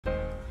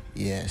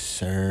Yes,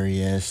 sir.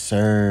 Yes,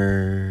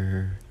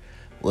 sir.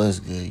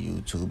 What's good,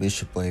 YouTube?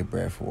 It's your boy,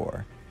 Breath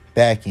War.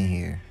 Back in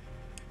here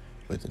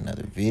with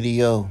another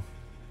video.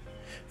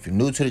 If you're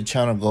new to the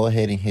channel, go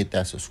ahead and hit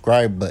that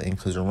subscribe button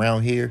because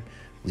around here,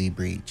 we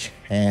breed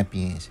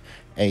champions.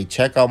 Hey,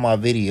 check out my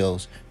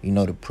videos. You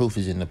know the proof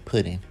is in the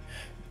pudding.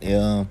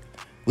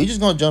 We just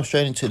gonna jump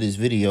straight into this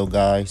video,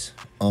 guys.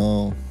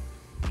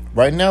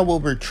 Right now,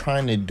 what we're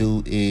trying to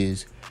do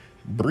is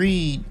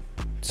breed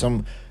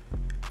some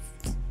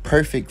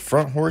perfect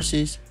front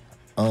horses.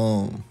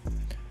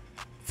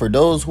 For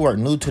those who are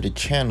new to the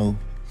channel,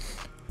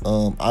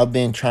 I've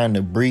been trying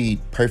to breed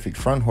perfect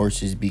front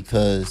horses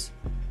because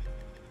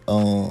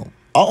I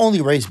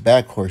only race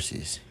back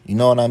horses, you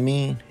know what I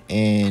mean?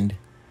 And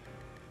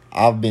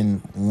I've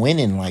been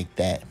winning like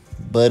that.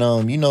 But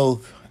you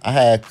know, I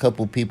had a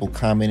couple people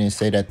comment and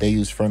say that they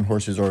use front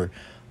horses, or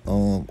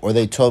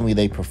they told me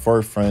they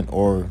prefer front,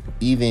 or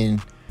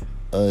even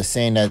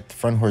saying that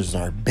front horses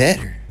are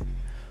better.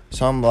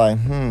 So I'm like,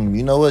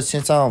 you know what?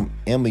 Since I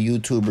am a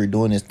YouTuber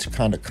doing this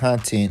kind of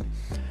content,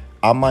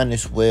 I might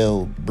as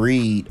well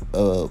breed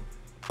a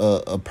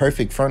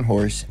perfect front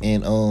horse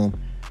and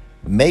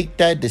make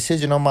that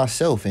decision on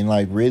myself and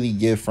like really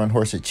give front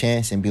horse a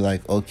chance and be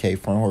like, okay,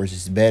 front horse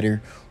is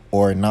better,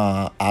 or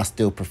nah, I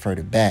still prefer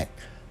the back.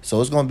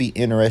 So it's gonna be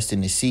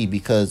interesting to see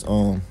because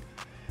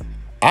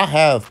I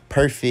have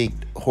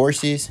perfect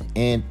horses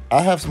and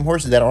I have some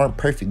horses that aren't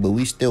perfect, but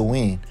we still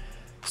win.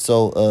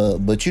 So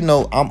but you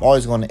know, I'm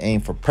always going to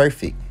aim for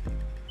perfect.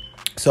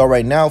 So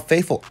right now,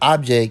 faithful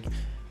object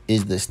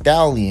is the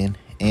stallion,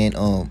 and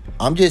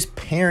I'm just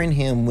pairing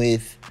him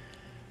with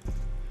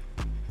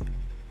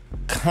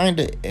kind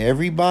of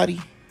everybody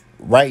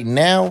right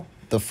now.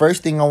 The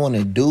first thing I want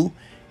to do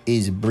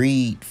is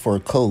breed for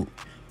coat,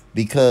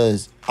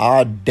 because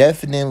I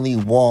definitely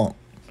want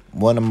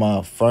one of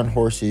my front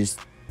horses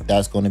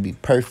that's going to be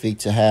perfect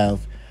to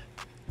have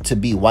to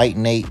be white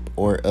nape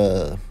or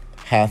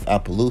half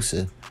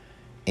Appaloosa.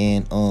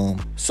 And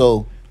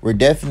so we're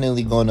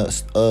definitely gonna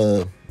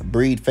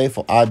breed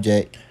faithful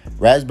object,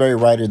 raspberry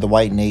rider, the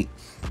white nape.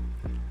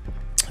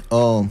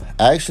 I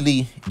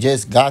actually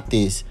just got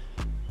this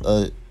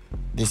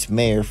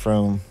mare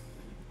from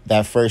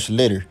that first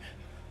litter.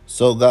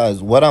 So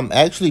guys, what I'm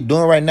actually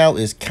doing right now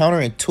is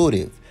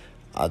counterintuitive.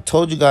 I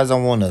told you guys I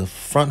want a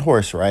front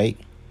horse, right?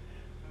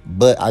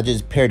 But I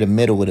just paired the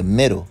middle with a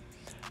middle.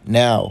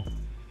 Now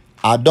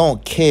I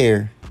don't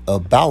care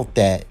about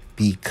that,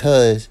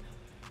 because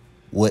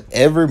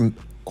whatever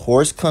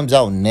horse comes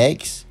out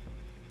next,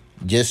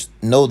 just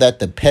know that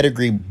the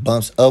pedigree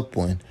bumps up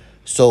one.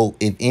 So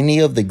if any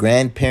of the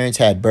grandparents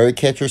had bird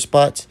catcher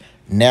spots,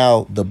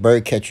 now the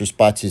bird catcher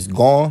spots is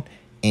gone,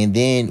 and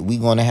then we're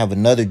going to have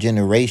another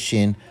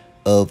generation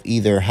of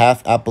either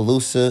half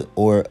Appaloosa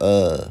or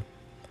a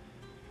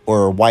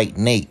white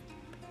nape.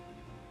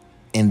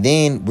 And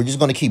then we're just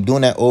going to keep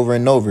doing that over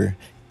and over.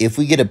 If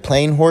we get a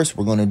plain horse,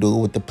 we're going to do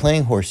it with the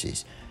plain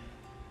horses.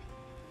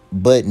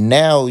 But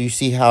now you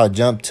see how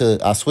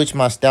I switched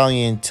my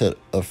stallion to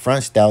a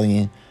front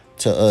stallion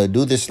to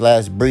do this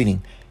last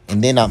breeding.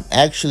 And then I'm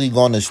actually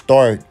going to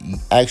start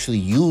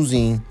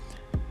using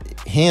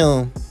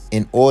him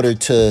in order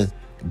to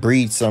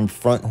breed some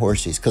front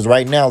horses. Because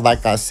right now,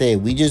 like I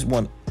said, we just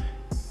want...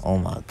 Oh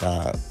my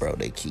God, bro,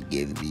 they keep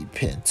giving me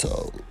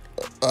pinto.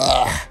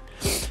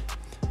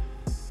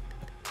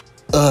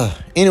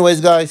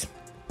 Anyways, guys,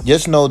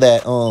 just know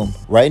that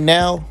right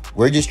now,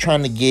 we're just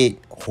trying to get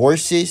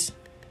horses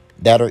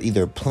that are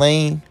either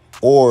plain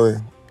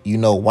or, you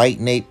know, white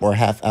nape or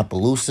half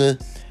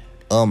Appaloosa.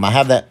 I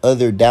have that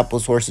other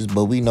Dapples horses,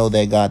 but we know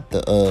they got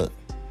the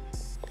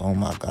oh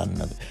my God,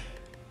 another.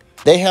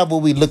 They have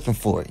what we looking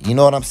for. You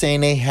know what I'm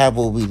saying? They have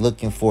what we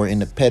looking for in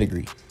the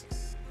pedigree.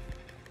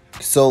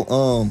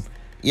 So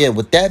yeah,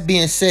 with that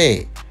being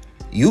said,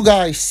 you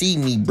guys see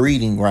me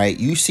breeding, right?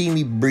 You see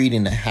me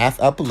breeding a half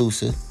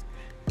Appaloosa,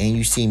 and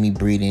you see me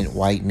breeding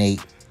white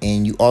nape,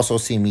 and you also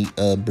see me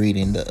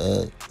breeding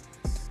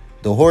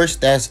the horse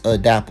that's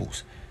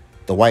Dapples,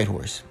 the white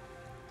horse.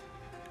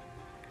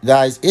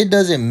 Guys, it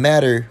doesn't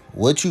matter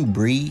what you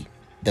breed.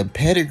 The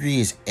pedigree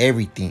is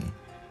everything.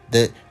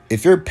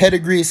 If your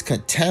pedigree is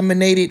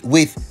contaminated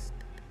with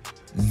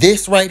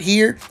this right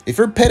here, if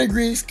your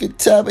pedigree is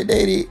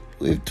contaminated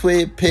with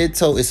twin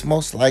pinto, it's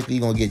most likely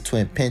you're going to get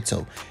twin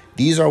pinto.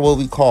 These are what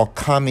we call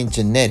common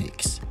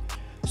genetics.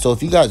 So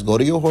if you guys go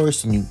to your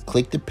horse and you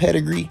click the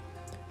pedigree,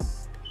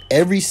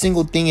 every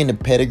single thing in the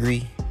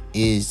pedigree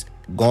is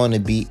going to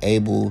be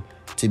able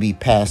to be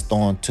passed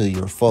on to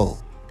your foal.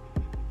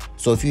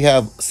 So if you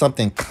have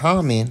something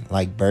common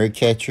like bird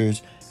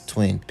catchers,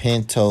 twin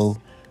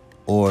pinto,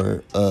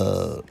 or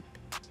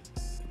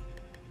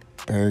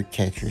bird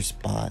catcher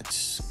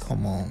spots,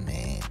 come on,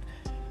 man,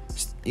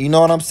 you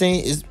know what I'm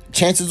saying, is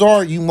chances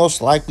are you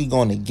most likely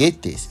going to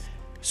get this.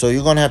 So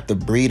you're going to have to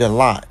breed a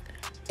lot,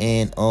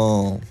 and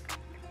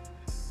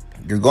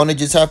you're going to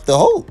just have to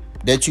hope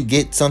that you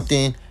get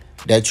something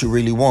that you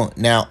really want.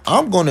 Now,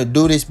 I'm going to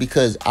do this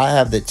because I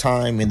have the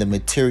time and the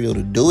material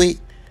to do it.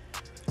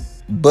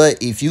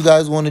 But if you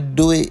guys want to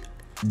do it,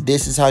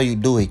 this is how you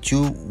do it.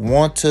 You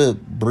want to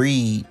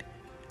breed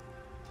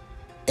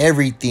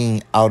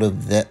everything out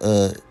of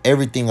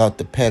everything out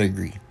the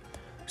pedigree.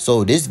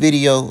 So this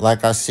video,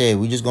 like I said,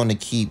 we're just going to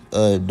keep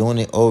doing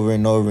it over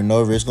and over and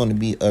over. It's going to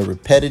be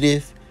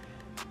repetitive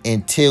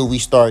until we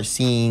start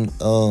seeing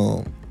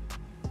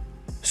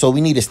so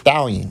we need a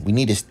stallion. We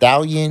need a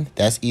stallion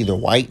that's either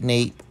white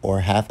nape or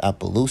half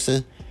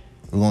Appaloosa.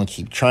 We're going to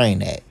keep trying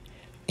that.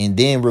 And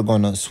then we're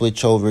going to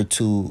switch over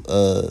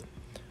to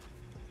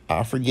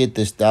I forget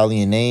the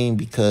stallion name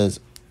because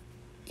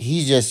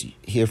he's just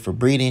here for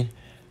breeding.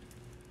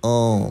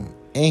 And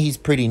he's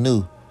pretty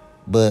new.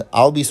 But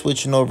I'll be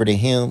switching over to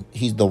him.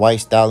 He's the white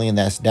stallion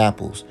that's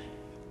Dapples.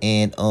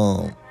 And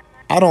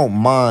I don't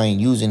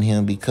mind using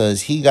him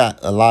because he got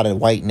a lot of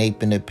white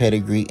nape in the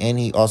pedigree, and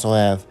he also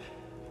have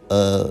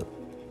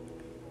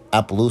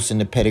Appaloosa in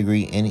the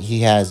pedigree, and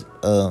he has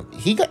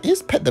he got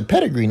the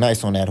pedigree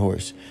nice on that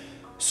horse.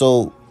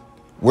 So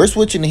we're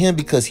switching to him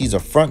because he's a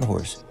front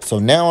horse. So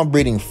now I'm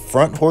breeding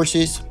front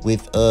horses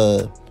with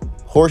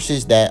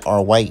horses that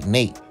are white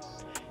nape,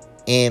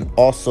 and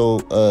also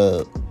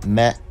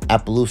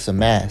Appaloosa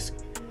mask,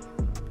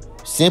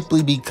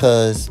 simply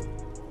because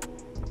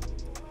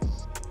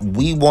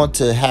we want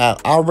to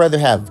have, I'd rather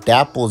have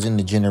Dapples in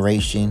the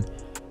generation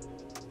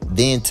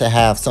than to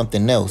have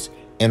something else.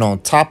 And on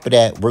top of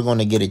that, we're going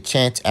to get a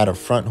chance at a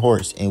front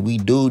horse, and we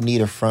do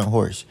need a front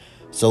horse.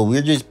 So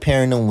we're just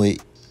pairing them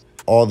with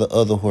all the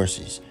other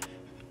horses.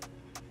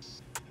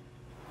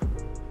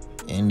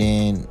 And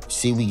then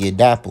see, we get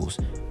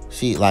Dapples.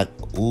 See, like,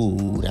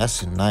 ooh,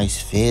 that's a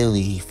nice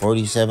filly.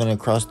 47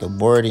 across the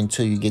board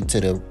until you get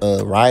to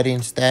the riding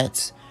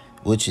stats,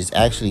 which is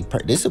actually,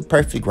 this is a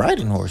perfect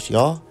riding horse,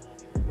 y'all.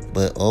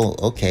 But, oh,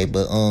 okay.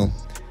 But,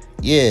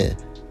 yeah,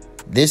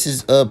 this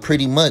is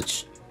pretty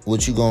much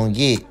what you're going to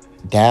get.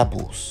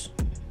 Dapples.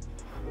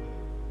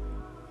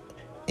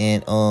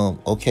 And,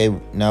 okay,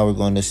 now we're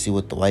going to see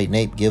what the white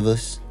nape give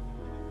us.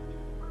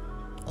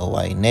 A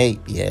white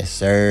nape, yes,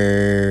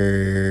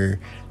 sir.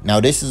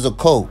 Now, this is a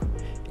colt.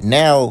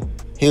 Now,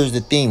 here's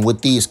the thing.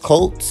 With these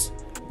colts,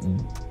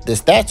 the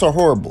stats are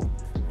horrible.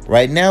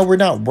 Right now, we're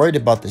not worried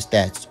about the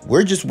stats.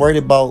 We're just worried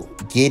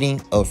about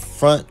getting a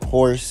front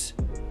horse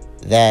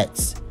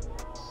that's,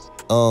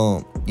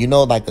 you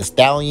know, like a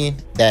stallion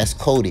that's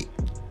coated.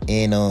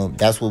 And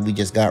that's what we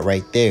just got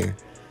right there.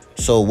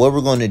 So what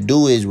we're going to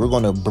do is we're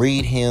going to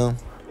breed him,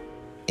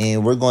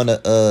 and we're going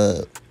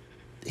to,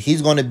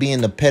 he's going to be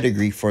in the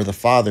pedigree for the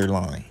father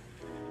line,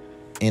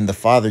 in the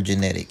father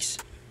genetics.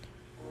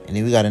 And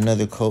then we got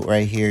another coat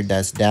right here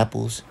that's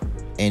Dapples.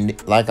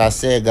 And like I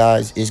said,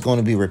 guys, it's going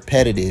to be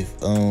repetitive.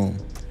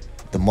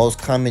 The most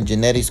common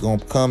genetics going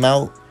to come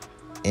out,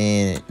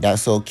 and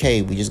that's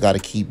okay. We just got to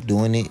keep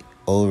doing it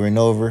over and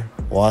over.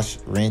 Wash,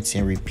 rinse,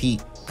 and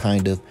repeat,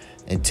 kind of,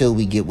 until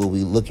we get what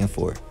we're looking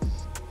for.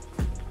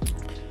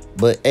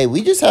 But, hey,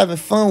 we just having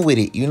fun with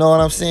it. You know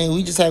what I'm saying?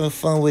 We just having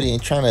fun with it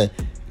and trying to,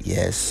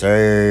 yes,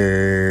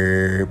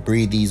 sir,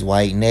 breed these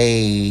white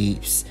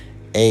napes.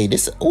 Hey,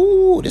 this,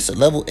 ooh, this is a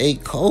level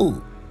 8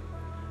 coat.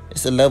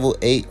 It's a level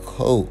 8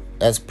 coat.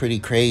 That's pretty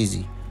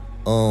crazy.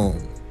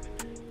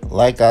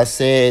 Like I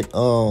said,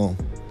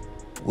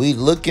 we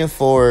looking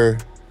for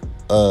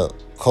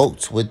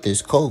coats with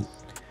this coat.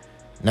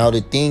 Now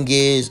the thing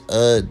is,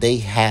 they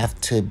have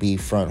to be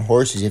front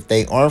horses. If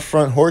they aren't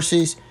front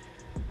horses,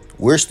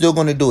 we're still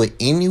gonna do it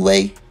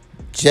anyway,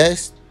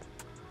 just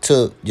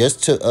to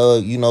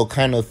you know,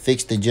 kind of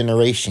fix the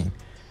generation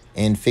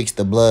and fix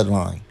the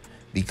bloodline,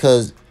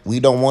 because we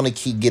don't want to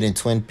keep getting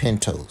twin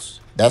pintos.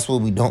 That's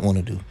what we don't want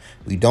to do.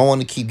 We don't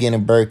want to keep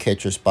getting bird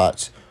catcher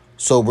spots.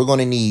 So we're going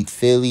to need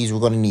fillies. We're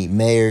going to need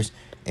mares.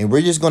 And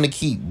we're just going to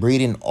keep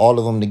breeding all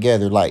of them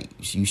together. Like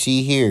you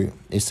see here,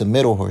 it's a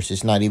middle horse.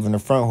 It's not even a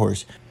front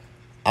horse.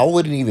 I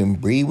wouldn't even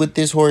breed with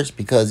this horse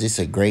because it's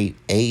a grade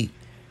 8.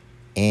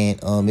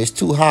 And it's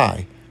too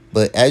high.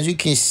 But as you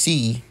can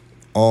see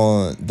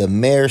on the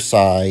mare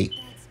side,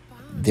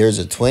 there's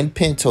a twin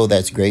pinto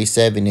that's grade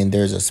 7. And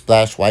there's a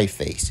splash white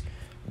face.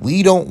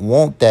 We don't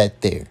want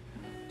that there.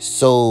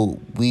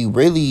 So we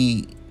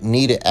really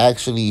need to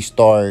actually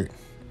start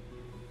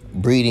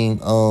breeding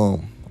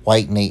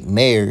white nape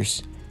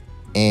mares,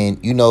 and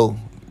you know,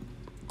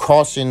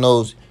 crossing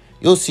those.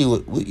 You'll see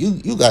what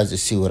you guys will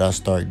see what I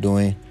start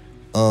doing.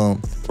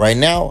 Right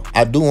now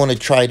I do want to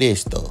try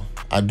this though.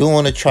 I do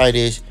want to try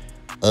this.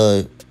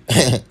 So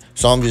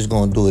I'm just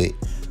gonna do it.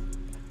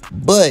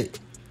 But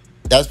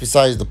that's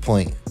besides the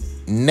point.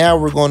 Now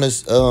we're gonna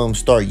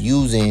start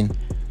using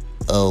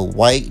a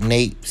white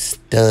nape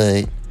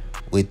stud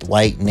with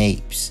white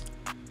napes.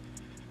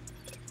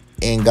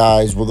 And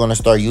guys, we're gonna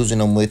start using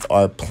them with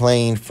our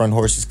plain front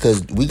horses,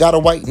 because we got a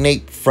white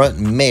nape front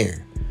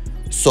mare.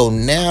 So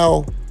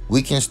now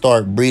we can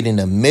start breeding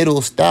a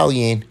middle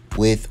stallion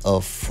with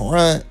a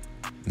front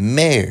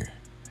mare,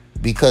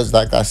 because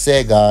like I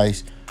said,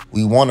 guys,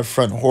 we want a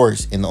front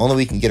horse, and the only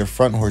way we can get a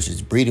front horse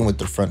is breeding with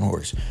the front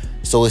horse.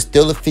 So it's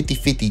still a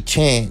 50-50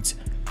 chance,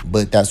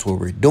 but that's what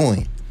we're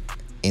doing.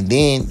 And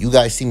then you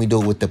guys see me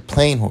do it with the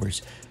plain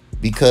horse,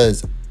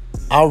 because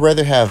I'd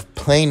rather have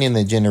plain in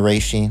the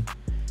generation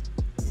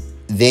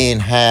than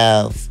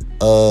have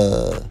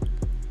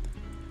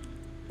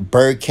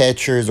bird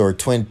catchers or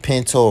twin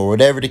pinto or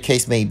whatever the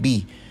case may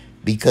be,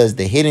 because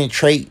the hidden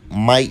trait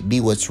might be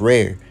what's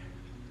rare.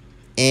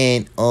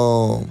 And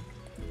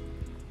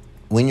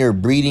when you're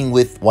breeding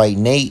with white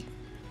Nate,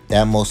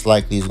 that most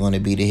likely is going to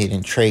be the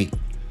hidden trait,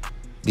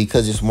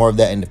 because it's more of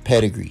that in the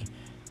pedigree.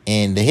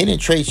 And the hidden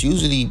traits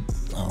usually,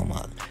 oh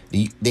my,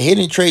 the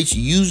hidden traits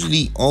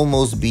usually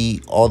almost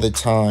be all the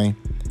time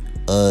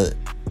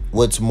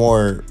what's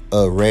more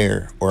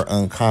rare or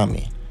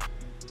uncommon.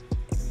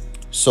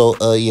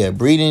 So yeah,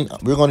 breeding,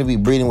 we're going to be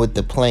breeding with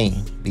the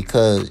plain,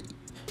 because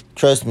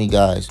trust me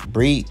guys,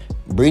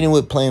 breeding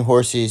with plain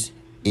horses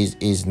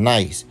is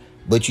nice,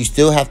 but you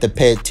still have to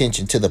pay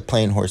attention to the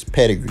plain horse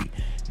pedigree.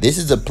 This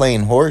is a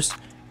plain horse,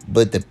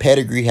 but the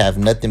pedigree have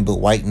nothing but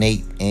white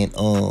Nate and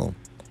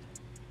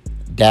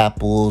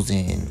dapples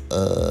and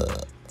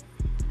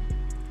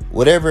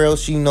whatever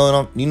else, you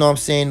know what I'm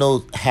saying,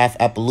 those half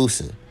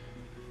Appaloosa.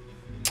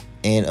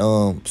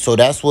 And so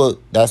that's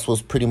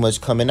what's pretty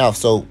much coming out.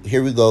 So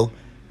here we go.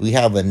 We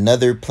have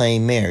another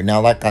plain mare.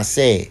 Now, like I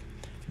said,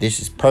 this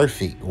is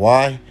perfect.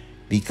 Why?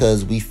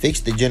 Because we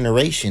fixed the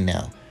generation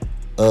now.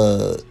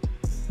 The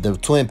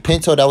twin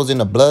pinto that was in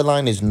the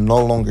bloodline is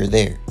no longer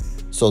there.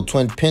 So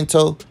twin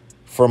pinto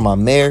for my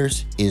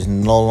mares is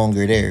no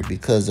longer there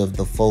because of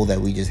the foal that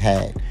we just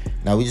had.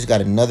 Now we just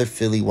got another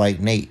filly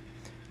white Nate.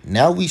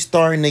 Now we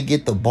starting to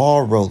get the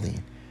ball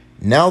rolling.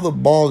 Now the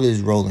ball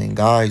is rolling,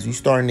 guys. We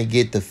starting to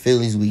get the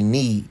fillies we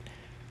need.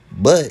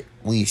 But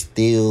we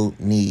still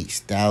need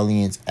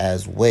stallions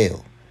as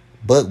well.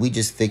 But we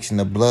just fixing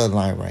the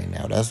bloodline right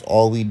now. That's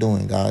all we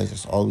doing, guys.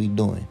 That's all we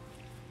doing.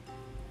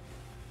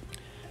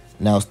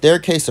 Now,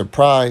 Staircase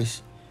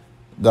Surprise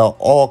got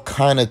all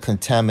kind of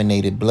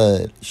contaminated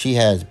blood. She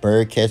has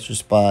bird catcher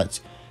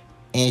spots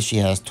and she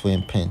has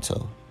twin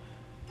pinto.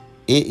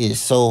 It is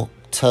so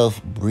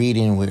tough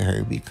breeding with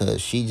her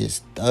because she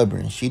just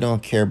stubborn. She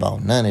don't care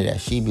about none of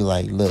that. She be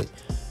like, look,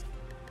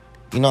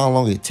 you know how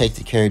long it takes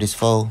to carry this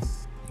foal?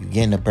 You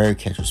getting the bird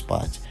catcher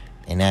spots.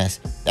 And that's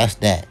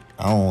that.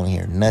 I don't want to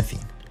hear nothing.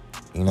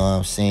 You know what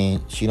I'm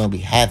saying? She don't be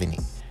having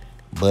it.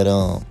 But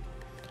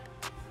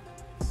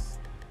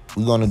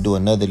we're gonna do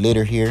another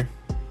litter here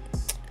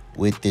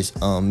with this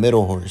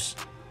middle horse.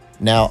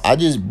 Now I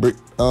just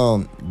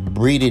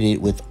breeded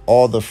it with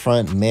all the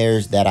front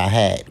mares that I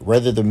had,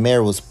 whether the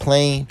mare was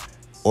plain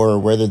or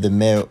whether the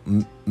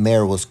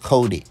mare was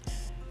coated.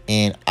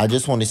 And I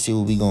just want to see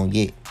what we gonna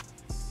get.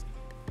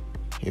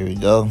 Here we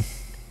go.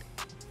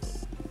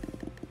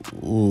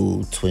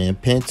 Ooh, twin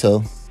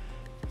pinto.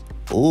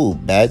 Ooh,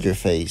 badger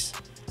face.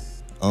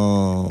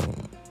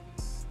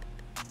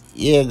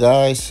 Yeah,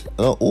 guys.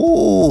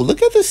 Ooh,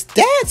 look at the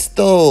stats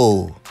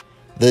though.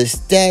 The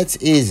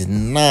stats is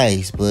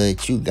nice,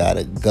 but you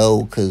gotta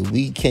go because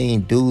we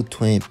can't do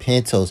twin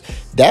pintos.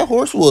 That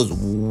horse was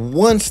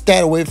one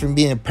stat away from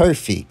being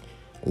perfect.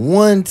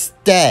 One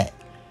stat.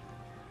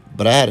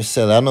 But I had to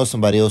sell it. I know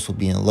somebody else will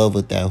be in love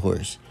with that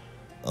horse.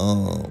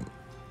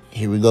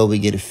 Here we go. We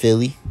get a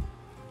filly.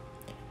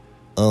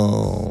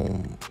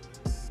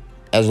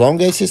 As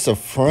long as it's a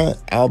front,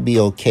 I'll be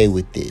okay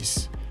with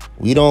this.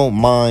 We don't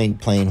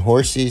mind playing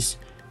horses.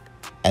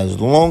 As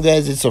long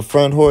as it's a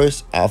front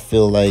horse, I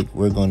feel like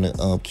we're going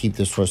to keep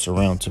this horse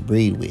around to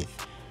breed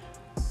with.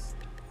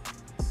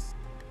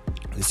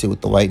 Let's see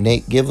what the white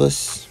Nate give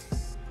us.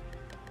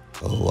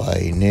 A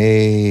white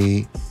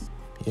Nate.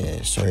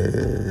 Yes,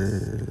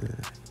 sir.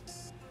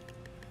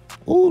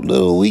 Ooh,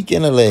 little weak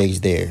in the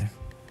legs there.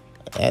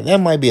 That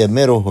might be a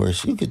middle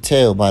horse. You could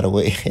tell, by the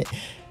way.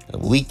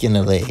 Weak in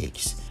the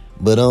legs.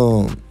 But,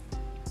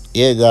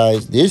 yeah,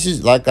 guys. This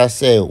is, like I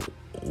said,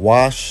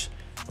 wash,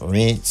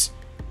 rinse,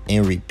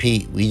 and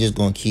repeat. We just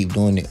gonna keep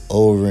doing it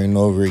over and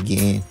over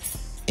again,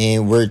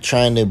 and we're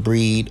trying to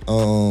breed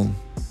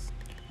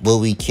what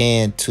we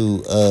can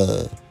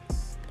to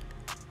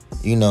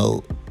you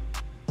know,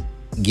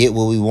 get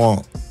what we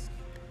want.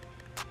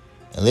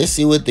 And let's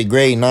see what the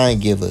grade 9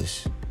 give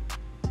us.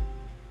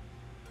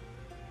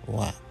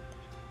 Wow,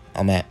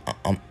 I'm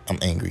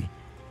angry,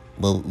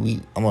 but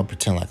I'm gonna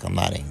pretend like I'm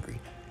not angry.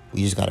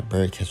 We just got a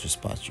bird catcher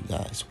spot, you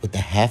guys, with the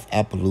half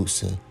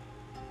Appaloosa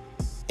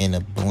and a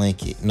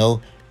blanket.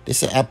 No,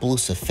 this is an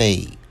Appaloosa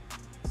fade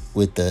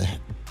with the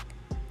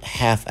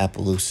half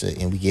Appaloosa,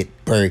 and we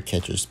get bird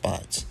catcher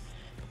spots.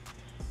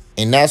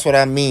 And that's what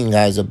I mean,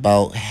 guys,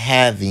 about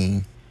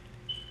having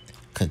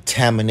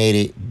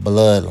contaminated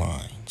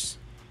bloodlines.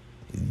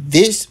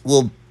 This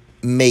will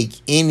make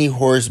any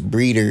horse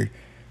breeder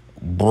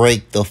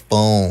break the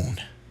phone.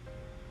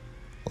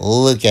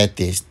 Look at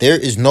this. There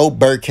is no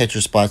bird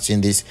catcher spots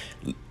in this.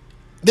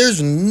 There's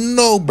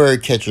no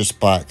bird catcher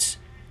spots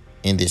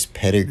in this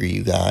pedigree,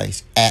 you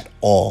guys, at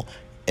all.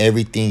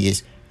 Everything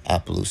is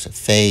Appaloosa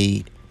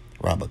fade,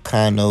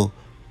 Rabicano,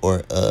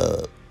 or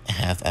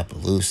half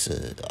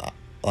Appaloosa.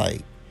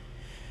 Like,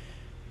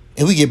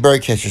 and we get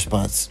bird catcher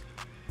spots.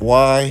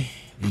 Why?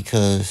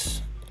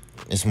 Because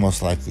it's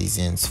most likely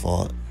Zen's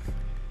fault.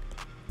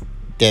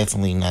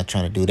 definitely not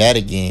trying to do that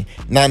again.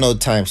 Not no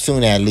time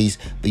soon, at least.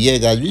 But yeah,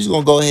 guys, we're just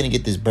gonna go ahead and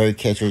get this bird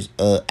catchers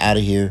out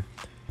of here.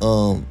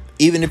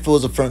 Even if it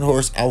was a front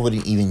horse, I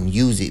wouldn't even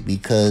use it,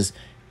 because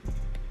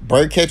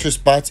bird catcher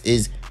spots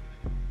is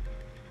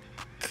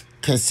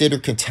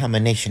considered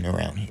contamination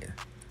around here.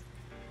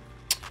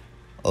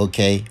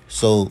 Okay,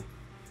 so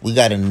we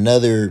got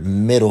another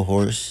middle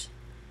horse.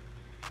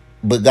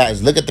 But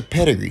guys, look at the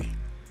pedigree.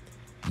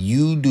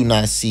 You do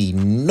not see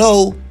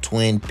no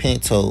twin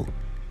pinto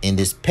in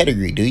this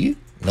pedigree, do you?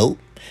 Nope.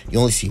 You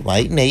only see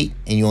white Nate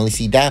and you only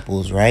see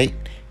dapples, right?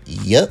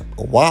 Yep.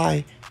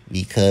 Why?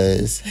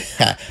 Because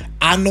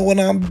I know what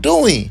I'm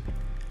doing.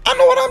 I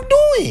know what I'm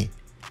doing.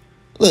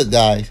 Look,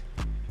 guys,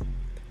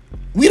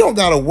 we don't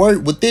gotta worry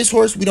with this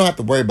horse. We don't have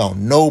to worry about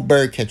no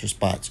bird catcher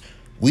spots.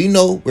 We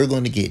know we're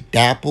going to get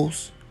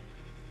dapples,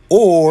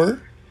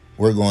 or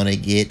we're going to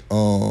get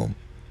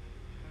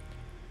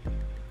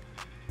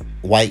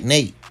white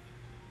Nate.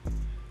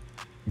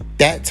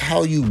 That's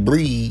how you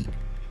breed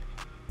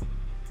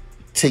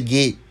to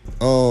get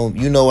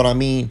you know what I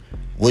mean,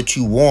 what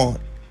you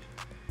want,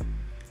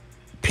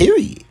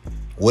 period.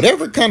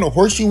 Whatever kind of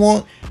horse you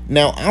want.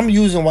 Now I'm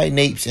using white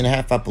Napes and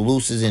half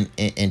Appaloosas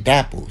and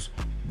dapples,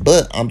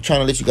 but I'm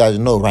trying to let you guys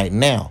know right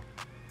now,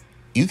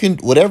 you can,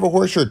 whatever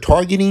horse you're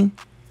targeting,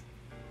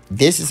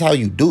 this is how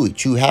you do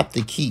it. You have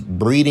to keep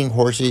breeding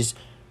horses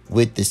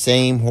with the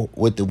same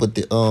with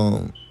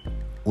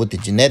the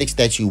genetics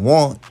that you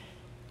want.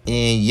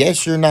 And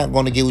yes, you're not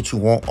going to get what you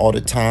want all the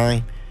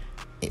time,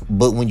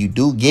 but when you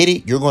do get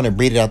it, you're going to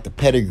breed it out the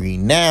pedigree.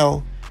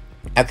 Now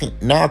I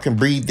can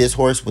breed this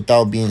horse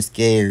without being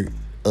scared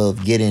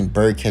of getting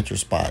bird catcher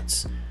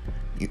spots,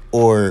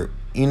 or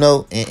you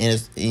know,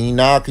 and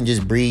now I can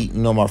just breed, you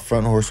know, my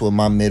front horse with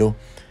my middle.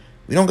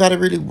 We don't got to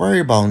really worry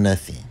about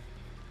nothing.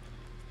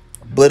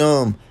 But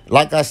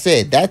like I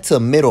said, that's a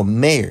middle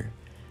mare.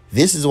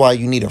 This is why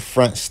you need a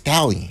front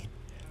stallion.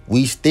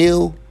 We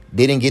still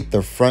didn't get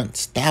the front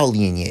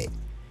stallion yet.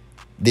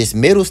 This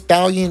middle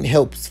stallion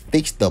helps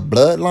fix the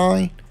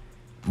bloodline,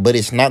 but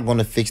it's not going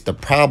to fix the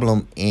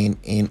problem in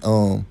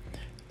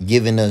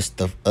giving us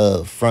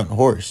the front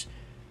horse.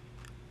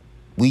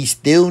 We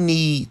still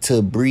need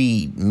to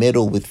breed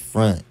middle with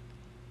front.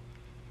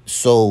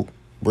 So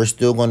we're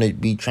still going to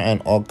be trying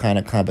all kind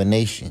of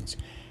combinations.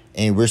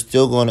 And we're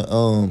still going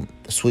to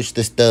switch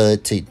the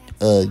stud to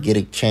get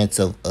a chance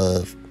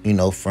of you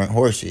know, front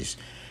horses.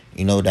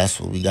 You know, that's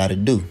what we got to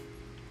do.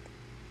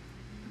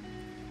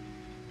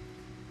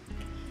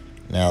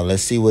 Now,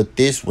 let's see what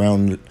this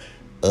round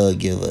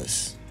give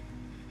us.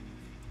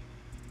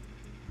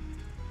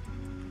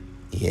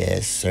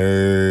 Yes,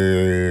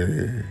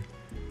 sir.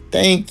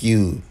 Thank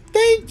you.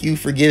 Thank you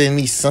for giving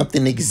me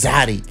something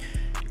exotic.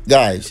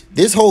 Guys,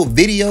 this whole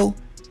video,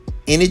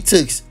 and it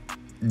took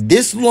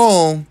this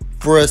long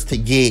for us to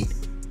get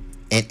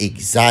an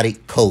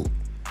exotic coat.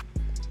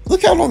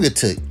 Look how long it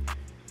took.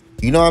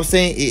 You know what I'm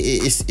saying?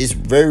 It's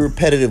very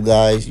repetitive,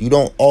 guys. You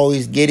don't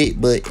always get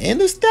it, but and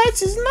the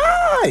stats is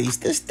nice.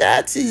 The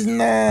stats is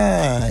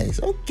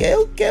nice. Okay.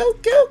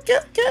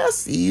 I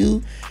see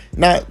you.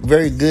 Not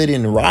very good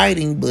in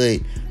riding, but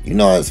you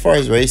know, as far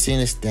as racing,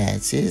 the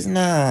stats is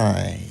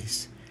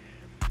nice.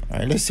 All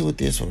right, let's see what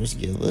this horse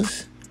gives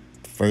us.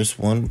 First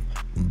one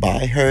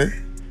by her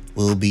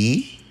will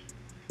be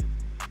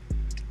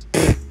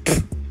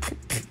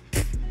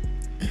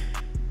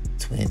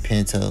Twin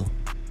Pinto.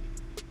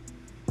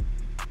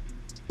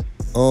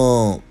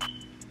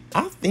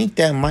 I think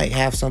that might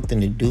have something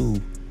to do.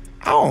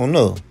 I don't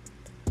know.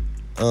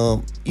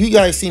 You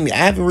guys see me. I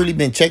haven't really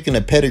been checking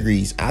the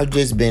pedigrees. I've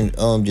just been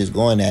just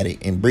going at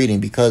it and breeding,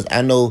 because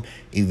I know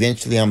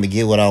eventually I'm gonna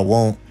get what I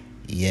want.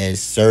 Yes,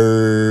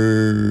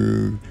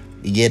 sir.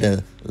 You get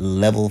a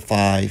level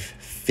 5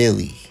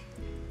 filly,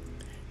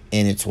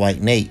 and it's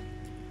white Nate.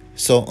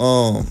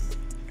 So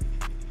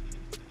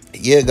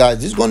yeah, guys,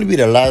 this is going to be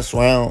the last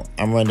round.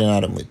 I'm running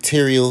out of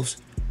materials,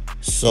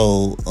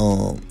 so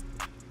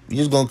we're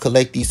just gonna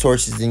collect these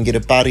horses and get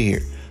up out of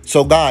here.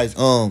 So guys,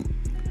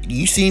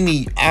 you see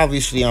me,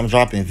 obviously I'm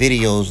dropping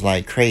videos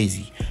like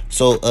crazy,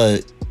 so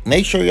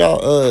make sure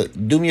y'all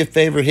do me a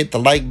favor, hit the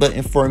like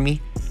button for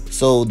me,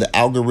 so the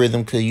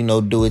algorithm could, you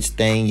know, do its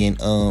thing,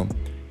 and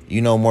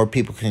you know, more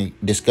people can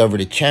discover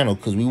the channel,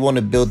 because we want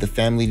to build the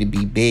family to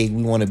be big.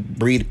 We want to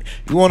breed.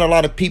 We want a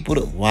lot of people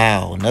to,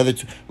 wow,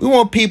 we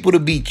want people to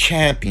be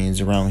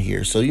champions around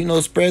here. So, you know,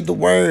 spread the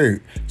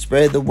word.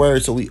 Spread the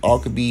word so we all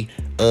could be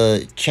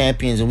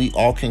champions, and we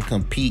all can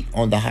compete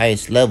on the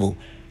highest level.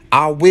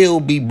 I will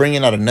be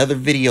bringing out another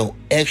video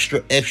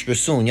extra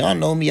soon. Y'all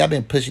know me. I've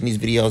been pushing these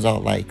videos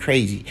out like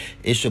crazy.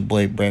 It's your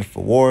boy, Breath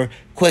for War.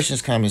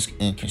 Questions, comments,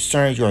 and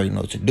concerns, you already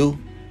know what to do.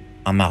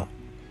 I'm out.